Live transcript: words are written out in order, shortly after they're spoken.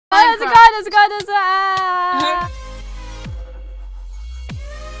there's a guy, there's a...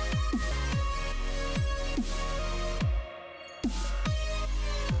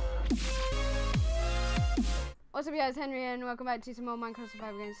 What's up guys, Henry and welcome back to some more Minecraft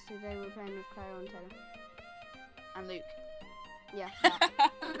Survival games. Today we're playing with Kleo and Taylor. And Luke. Yeah.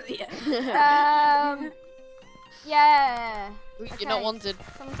 Yeah. Yeah. Luke, Okay. you're not wanted.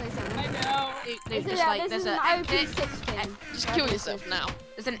 Someone say something. I know. Luke, This just like, is there's an an open exit. 16. Just kill yourself now.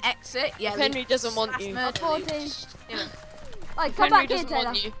 There's an exit. Yeah. Henry Luke, doesn't want slash you. murder 14. Luke. Do it. Like, come Henry back here, doesn't Taylor.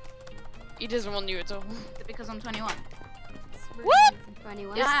 want you. He doesn't want you at all. Is it because I'm 21? What?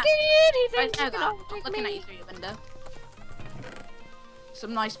 21. Yeah. He I thinks know he's that. gonna I'm take looking at me. you through your window.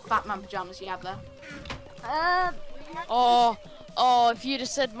 Some nice Batman pajamas you have there. Oh, if you'd have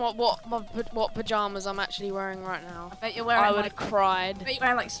said what pajamas I'm actually wearing right now, I bet you're wearing I would like, have cried. I bet you're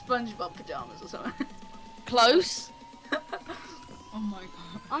wearing like SpongeBob pajamas or something. Close. Oh my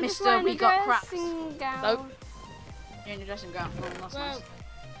god. I'm just Mister, wearing we a got craps. dressing gown. Nope. You're in your dressing gown. Oh, that's Well, nice.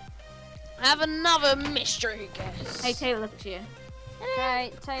 Have another mystery guess. Hey Taylor, look at you.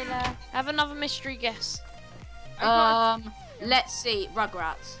 Okay, Taylor. Have another mystery guess. Let's see,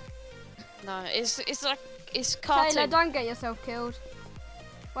 Rugrats. No, it's like it's Taylor, cartoon. don't get yourself killed.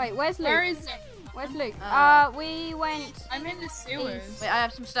 Wait, where's Luke? where is it? Where's Luke? Uh, We went... I'm in the sewers. Wait, I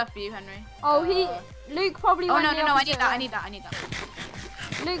have some stuff for you, Henry. Oh, Luke probably Oh went no, the no, no! I opposite need that. way. I need that. I need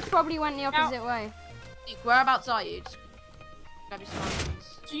that. Luke probably went the opposite way. Luke, whereabouts are you? Just grab your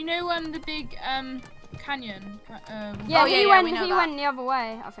surroundings. Do you know the big canyon? Yeah, Oh, he yeah, we went. know He that. went the other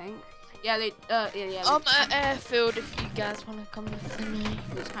way, I think. Yeah, Luke. Yeah. I'm Luke. at airfield if you guys want to come with me.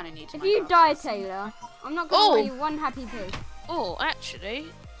 Luke kind of needs. If my you house. die, Taylor, I'm not gonna Oh. be one happy pig. Oh, actually,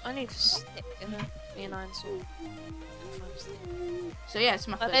 I need to stick in a iron sword. So yeah, it's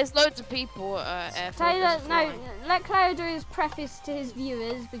my But first. there's loads of people at airfield. Taylor, that's no, fine. let Kleo do his preface to his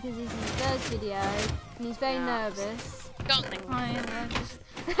viewers because this is his first video and he's very Yeah. nervous. Something.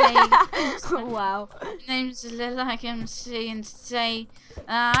 Oh, wow. Name's like MC and say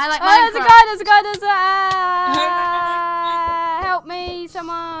I like Oh, Minecraft. there's a guy, there's a help me,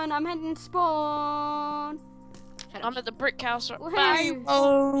 someone, I'm heading to spawn. I'm at the brick house right Woohoo.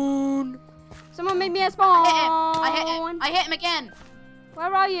 Oh. Someone meet me at spawn. I hit him again.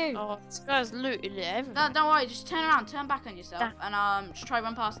 Where are you? Oh, this guy's looting everything. No, don't worry. Just turn around, turn back on yourself, and just try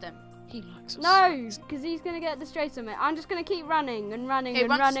run past him. He likes us. No, because he's going to get distracted from it. I'm just going to keep running and running Okay, and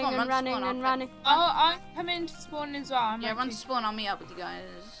run to running spawn, and run to running spawn, and I'll running. I'm coming to spawn as well. Yeah, run to spawn. I'll meet up with you guys.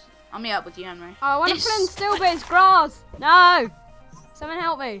 I'll meet up with you, Henry. Oh, I want to This- flint still, but it's grass. No. Someone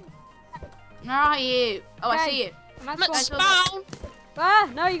help me. Where are you? Oh, I Okay. see you. I'm at I'm at spawn. spawn. Ah,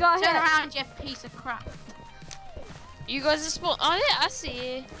 no, you got Turn hit. around, you piece of crap. You guys are spawn. Oh yeah, I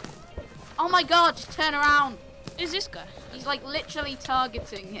see you. Oh my God! Just turn around. Who's this guy? He's like literally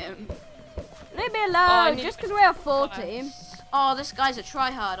targeting him. Leave me Oh, I alone, need just to- because we're a 4 team. Oh, this guy's a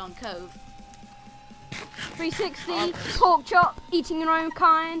tryhard on Cove. 360, pork chop, eating your own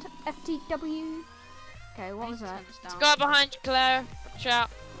kind, FTW. Okay, what was that? Turn this down. Guy behind you, Claire. Watch out.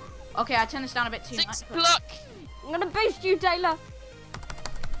 Okay, I turned this down a bit too 6 much. o'clock. I'm gonna boost you, Taylor.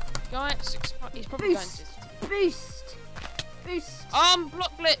 Guy at 6 o'clock. He's probably going Boost. to. Boost. Boost.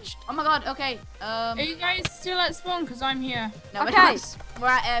 Block glitched. Oh my God. Okay. Are you guys still at spawn? Because I'm here. No, Okay. we're not. We're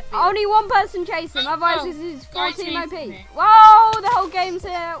at airfield. Only one person chasing, Oh, otherwise oh, this is guy 4 team OP. chasing me. Whoa, the whole game's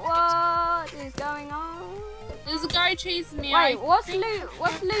here. What is going on? There's a guy chasing me. Wait, what's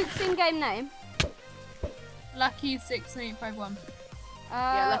Luke's in-game name? Lucky 6851.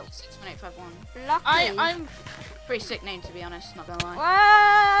 Yeah, lucky 61851. Lucky. I'm. Pretty sick name to be honest. Not gonna lie.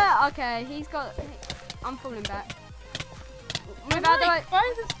 Well, okay, I'm falling back. Move out the way.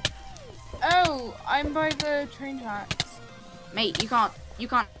 By the. Oh, I'm by the train tracks. Mate, you can't.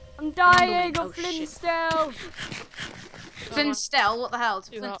 I'm dying Oh, of shit. Flintstone. Flinstell? What the hell? It's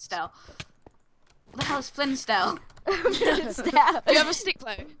Too hot. Flinstell. What the hell is Flinstell? Flintstone. Do you have a stick,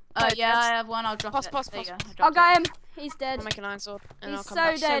 Claire? Yeah, I have one. I'll drop Pass, it. pass, there you pass. go. I I dropped got it. him. He's dead. I'll make an iron sword and He's I'll come so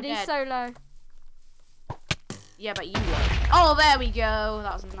back. dead. So He's dead. so low. Yeah, but you were. Oh, there we go.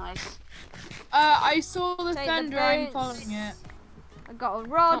 That was nice. I saw the Take the thunder. I'm boots. following it. I got a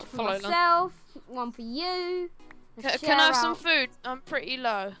rod Not for following them. myself. One for you. a Can I have share some out. food? I'm pretty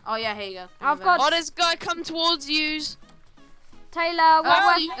low. Oh yeah, here you go. I've Over got- there. Oh, there's a guy come towards you. Taylor,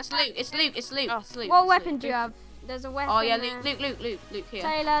 what, It's Luke. It's Luke. It's Luke. Oh. It's Luke. what it's weapon Luke. do you have? There's a weapon Oh yeah, there. Luke here.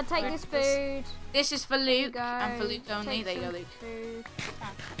 Taylor, take Where this is this? food. This is for There you Luke go. and for Luke only. Take There you go, some Luke. food.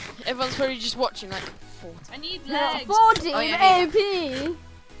 Everyone's probably just watching like 4. I need Yeah, legs. 4 team Oh, yeah, OP.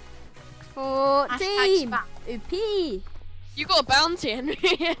 4 Hashtag team spam. OP. You got a bounty, Henry.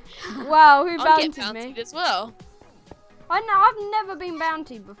 Wow, who I'll get bounted me? bountied as well. I know, I've never been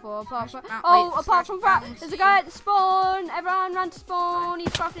bountied before, apart from Wait, that. There's a guy at the spawn. Everyone run to spawn. He's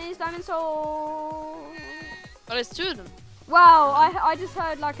crafting his diamond sword. Oh, there's 2 of them. Wow, I just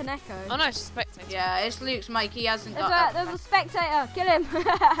heard like an echo. Oh no, it's a spectator. Yeah, it's Luke's mic. He hasn't got that. There's a spectator. Kill him.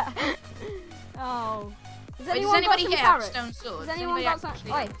 Oh. Has Wait, anyone got does some anybody here have carrots? stone swords? Has anyone got some?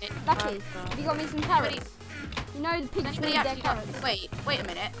 Wait, Lucky, have you got me some carrots? You know the pigs Anybody need their actually got? carrots. Wait a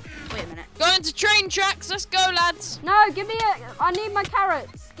minute. Going to train tracks. Let's go, lads. No, give me I need my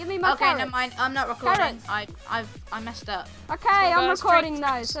carrots. Give me my Okay, carrots. never mind. I'm not recording. Carrots. I messed up. Okay, So I'm guys, recording train though,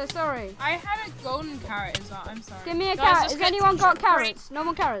 tracks. so sorry. I had a golden carrot as well. I'm sorry. Give me a Guys, carrot. let's Has get anyone to got train. carrots? No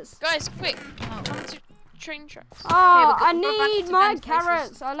more carrots. Guys, quick. Oh. Come to train tracks. Oh, we're I running need to my Ben's braces.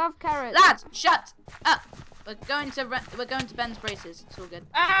 carrots. I love carrots. Lads, shut up. We're going to Ben's braces. It's all good.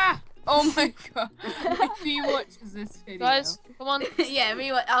 Ah! Oh my god. If he watches this video. Guys, come on. Yeah,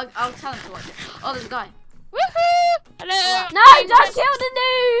 I'll tell him to watch it. Oh, there's a guy. Woohoo! Hello. No, don't kill the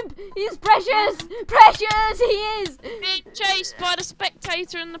noob. He's precious. Precious, he is. Being chased by the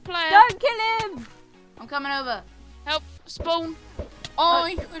spectator and the player. Don't kill him. I'm coming over. Help, spawn. Oh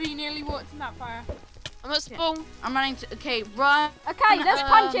my god, he nearly walked in that fire. I'm at spawn. I'm running to. Okay, run. Okay, let's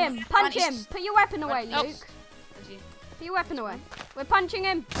punch him. Punch run him. Put your weapon away, Help. Luke. Put your weapon away. We're punching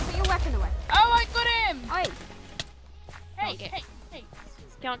him. Put your weapon away. Oh, I got him! Oi, Hey, Okay. hey.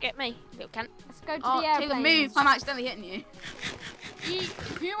 Can't get me, little cunt. let's go to Oh, the Taylor, airplane. move. I'm accidentally hitting you.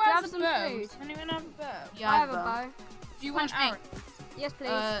 Who have has a some bow? food? Does anyone have a bow? Yeah, I have a bow. Do you want Punch me. arrows? Yes,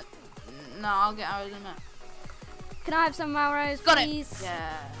 please. No, I'll get arrows in a minute. Can I have some arrows, Got it. please?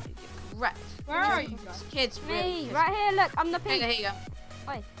 Yeah. Wrecked. Where are you guys? Kids, really. Me, right here. Look, I'm the Here pink. you go.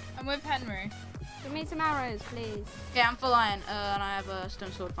 I'm with Henry. Give me some arrows, please. Okay, I'm full iron, and I have a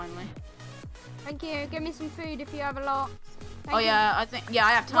stone sword finally. Thank you. Give me some food if you have a lot. Thank Oh you. yeah, I think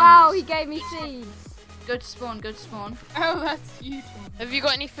I have tons. Wow, he gave me seeds. Go to spawn. Oh, that's useful. Have you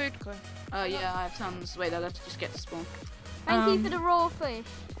got any food, Kleo? Oh yeah, I have tons. Wait, let's just get to spawn. Thank you for the raw fish.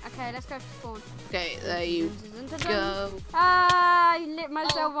 Okay, let's go to spawn. Okay, there you go. Ah, you lit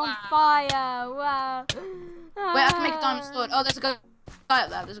myself Oh, on fire. Wow. Wait, I can make a diamond sword. Oh, there's a guy up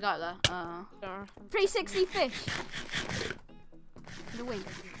there. 360 fish. The wing.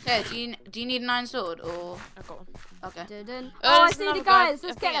 Okay, do you need an iron sword or? I got one. Okay. Dun-dun. Oh, Oh, I there's see the another guy. guys.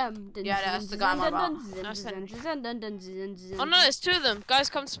 Let's Okay. get them. Yeah, that's the guy I'm on about. Oh no, there's 2 of them. Guys,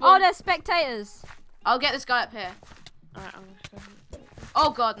 come to Oh, spawn. they're spectators. I'll get this guy up here. Alright, I'm gonna go.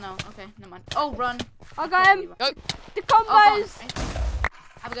 Oh god, no. Okay, never mind. Oh, run. I got him. Go. The Oh, god. combos.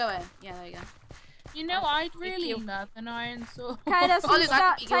 Have a go in. Yeah, there you go. You know, I'd Thank really you. love an iron sword. Okay, there's Oh, some Luke, I stuff. can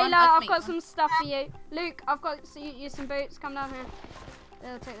make you one. Taylor, I can I've make got you some stuff for you. Luke, I've got you some boots. Come down here.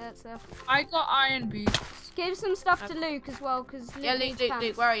 They'll take that stuff. I got iron boots. Give some stuff to Luke as well, because Luke Yeah, needs Luke,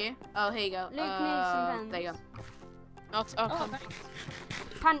 pants. where are you? Oh, here you go. Luke needs some pants. There you go. I'll Oh, come. thanks.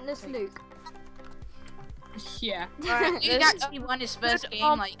 Pantless Luke. Yeah. Alright, Luke there's actually won his first good,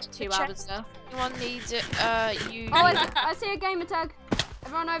 game like 2 chest. hours ago. anyone needs it, you. Oh, I see a gamer tag.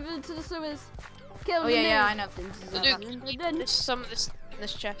 Everyone over to the sewers. Kill Oh the yeah, noob. I know. Luke, there's some of this in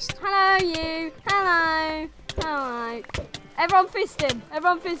this chest. Hello, you. Hello. Hello. Everyone fist him.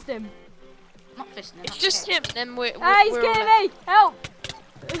 Everyone fist him. I'm not fisting him. It's that's just okay. him, then we're. Ah, he's we're all killing left. me. Help.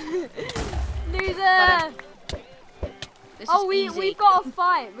 Loser. Got This Oh, is easy. we've got to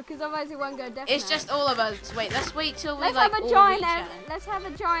fight because otherwise it won't go death. It's just all of us. Wait, let's wait till we let's like have a all giant. reach out. Let's have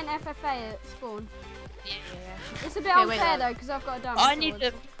a giant FFA at spawn. Yeah. It's a bit Okay, wait, unfair though. though because I've got a diamond I sword. need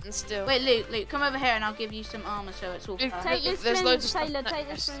the and still. Wait, Luke, come over here and I'll give you some armor so it's all Luke, fair. Take Look, this there's flint, loads of stuff Taylor. in that Take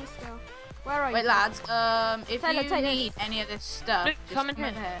this chest. flint still. Where are you? Wait, lads, if Taylor, you take this. need any of this stuff, Luke, just come in over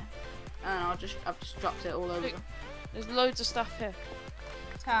here. here. And I've just dropped it all over. Luke. There's loads of stuff here.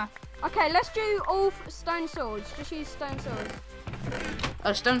 Ta. Okay, let's do all stone swords. Just use stone swords.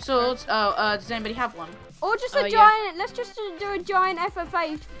 Oh, stone swords. Oh, does anybody have one? Or just Oh, a yeah. giant. Let's just do a giant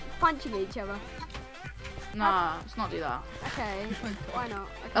FFA punching each other. Nah, let's not do that. Okay, why not?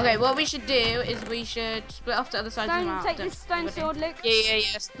 Okay, what we should do is we should split off to other sides of the Stone, map. take Don't- this stone what do- sword, Luke.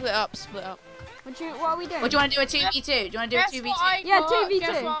 Yeah. Split up. What are we doing? What do you want to do a 2v2? Do you want to do a Guess 2v2? what I Yeah, got? 2v2.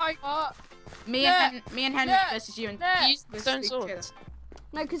 Guess what I got? Me and Henry Look. versus you and Look. Use the stone swords.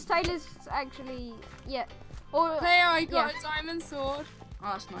 No, because Taylor's actually Or There, I got Yeah. a diamond sword.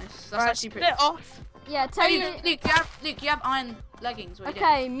 Oh, that's nice. That's Right, actually pretty. split off. yeah, Oh, Taylor. Luke, you have iron leggings. What are you doing?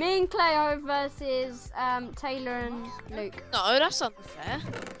 Okay, me and Kleo versus Taylor and Luke. No, that's unfair.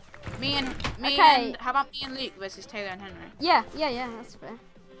 Me Okay. and how about me and Luke versus Taylor and Henry? Yeah, that's fair.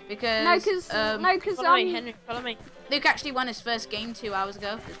 Because No, because Follow me, Henry. Follow me. Luke actually won his first game 2 hours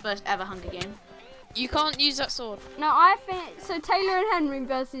ago. His first ever Hunger game. You can't use that sword. No, I think so. Taylor and Henry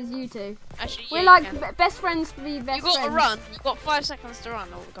versus you two. Actually, We're yeah, like you can. best friends to be best You got friends. to run. You got 5 seconds to run.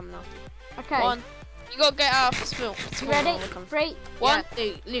 Or we're coming after you. Okay. 1. You got to get out of this film. You ready? 3. 1.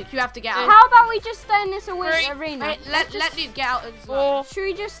 Yeah, Luke, you have to get out. How about we just stay in this Three. arena? Wait, let Luke get out as well. 4. Should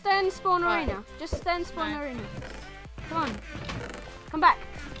we just stay in spawn 5. arena? Just stay in spawn No. arena. Come on. Come back.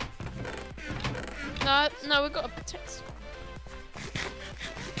 No, we've got to protect.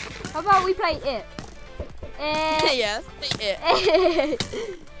 How about we play it? Yes. Yeah.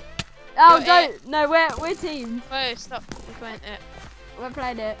 Oh, You're go. it. No, we're team. Wait, stop. We're playing it. We're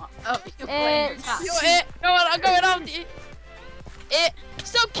playing it. Oh, you're playing It's- tap. You're it. Go on, I'm going after you. It.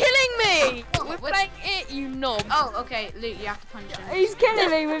 Stop killing me. We're what- playing it, you knob. Oh, okay, Luke, you have to punch him. He's killing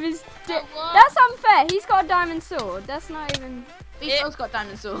me with his. what? That's unfair. He's got a diamond sword. That's not even. We've both got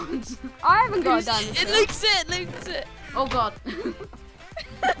diamond swords. I haven't got a diamond sword. Luke's it. Oh god.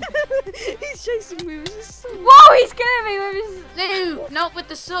 He's chasing me with his sword. Whoa, he's killing me with his. Luke, not with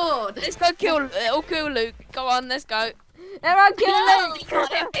the sword. Let's go kill. It'll kill Luke. Go on, let's go. Everyone kill No, Luke. you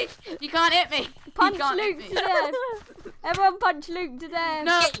can't hit me. You can't hit me. Punch you can't Luke hit to me. death. Everyone punch Luke to death.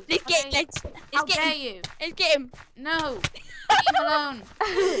 No. Let's get. Okay. How Let's dare get him. you? Let's get him. No. Leave him alone.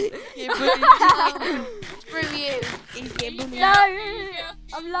 Yeah, bully. No. Screw you. He's getting bullied. No,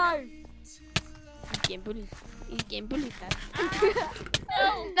 I'm low. He's getting bullied. He's getting bullied, Dad.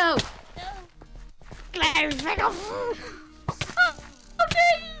 No. No. Kleo, back off.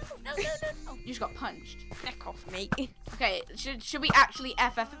 No. You just got punched. Back off, mate. Okay, should we actually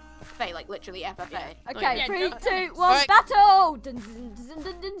FFA, like literally FFA? Okay, Yeah, 3, no. 2, 1, Alright. battle! Dun, dun, dun,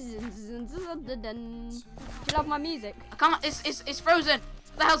 dun, dun, dun, dun, dun, dun. Do you love my music? I can't. It's frozen.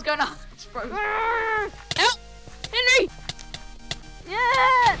 What the hell's going on? It's frozen. Help! Henry!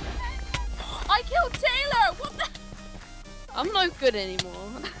 Yeah! I killed Taylor. What the? I'm no good anymore.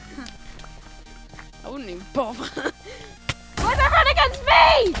 I wouldn't even bother. Why's everyone against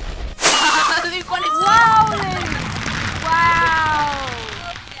me? Luke won his Wow, Luke! Wow!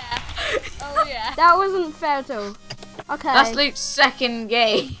 Oh yeah. That wasn't fair at all. Okay. That's Luke's second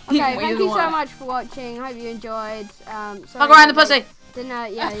game. Okay, Well, thank either you so one. much for watching. Hope you enjoyed. Sorry Fuck around the that pussy.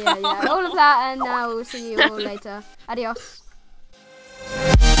 Didn't, yeah. All of that, and we'll see you all later. Adios.